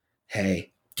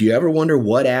Hey, do you ever wonder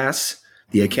what ass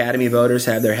the Academy voters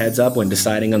have their heads up when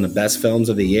deciding on the best films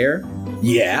of the year?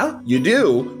 Yeah, you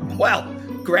do? Well,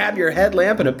 grab your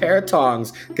headlamp and a pair of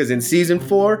tongs, because in Season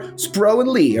 4, Spro and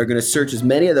Lee are going to search as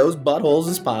many of those buttholes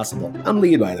as possible. I'm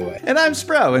Lee, by the way. And I'm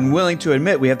Spro, and willing to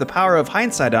admit we have the power of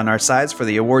hindsight on our sides for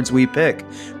the awards we pick.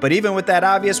 But even with that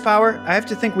obvious power, I have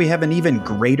to think we have an even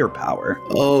greater power.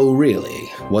 Oh, really?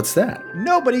 What's that?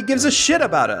 Nobody gives a shit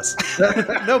about us.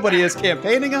 Nobody is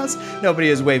campaigning us. Nobody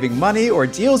is waving money or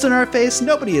deals in our face.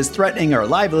 Nobody is threatening our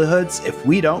livelihoods if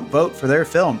we don't vote for their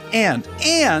film. And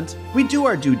we do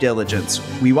our due diligence.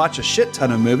 We watch a shit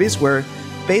ton of movies where,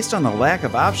 based on the lack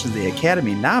of options the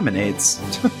Academy nominates...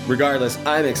 Regardless,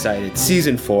 I'm excited.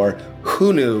 Season 4,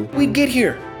 who knew we'd get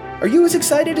here? Are you as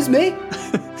excited as me?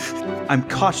 I'm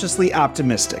cautiously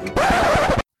optimistic.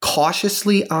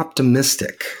 Cautiously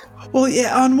optimistic? Well,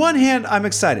 yeah, on one hand, I'm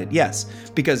excited, yes.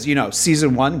 Because,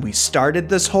 Season 1, we started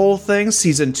this whole thing.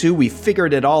 Season 2, we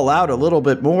figured it all out a little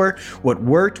bit more. What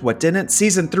worked, what didn't.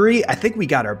 Season 3, I think we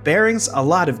got our bearings, a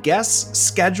lot of guests,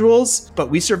 schedules, but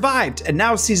we survived. And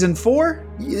now Season 4?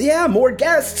 Yeah, more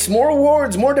guests, more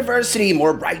awards, more diversity,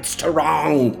 more rights to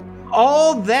wrong.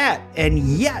 All that, and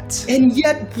yet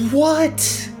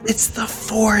what? It's the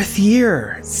 4th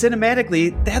year.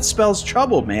 Cinematically, that spells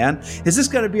trouble, man. Is this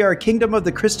going to be our Kingdom of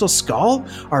the Crystal Skull?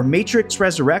 Our Matrix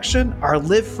Resurrection? Our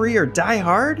Live Free or Die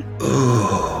Hard?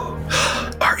 Ooh.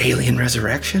 Our Alien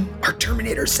Resurrection? Our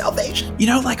Terminator Salvation?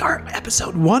 Like our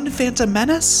Episode 1 Phantom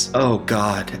Menace? Oh,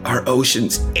 God. Our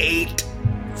Ocean's 8?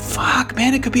 Fuck,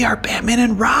 man, it could be our Batman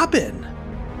and Robin.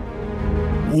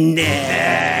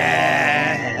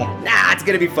 Nah, it's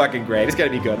gonna be fucking great. It's gonna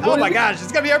be good. Oh my gosh,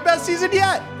 it's gonna be our best season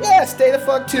yet. Yeah, stay the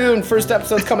fuck tuned. First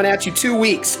episode's coming at you 2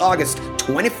 weeks, August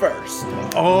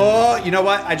 21st. Oh, you know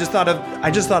what? I just thought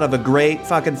of a great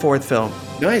fucking 4th film.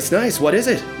 Nice. What is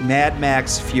it? Mad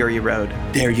Max Fury Road.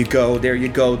 There you go.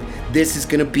 This is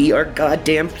gonna be our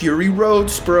goddamn Fury Road,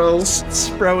 Spro.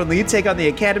 Spro and Lee take on the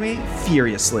Academy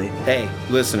furiously. Hey,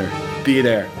 listener, be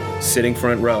there, sitting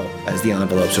front row as the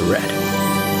envelopes are read.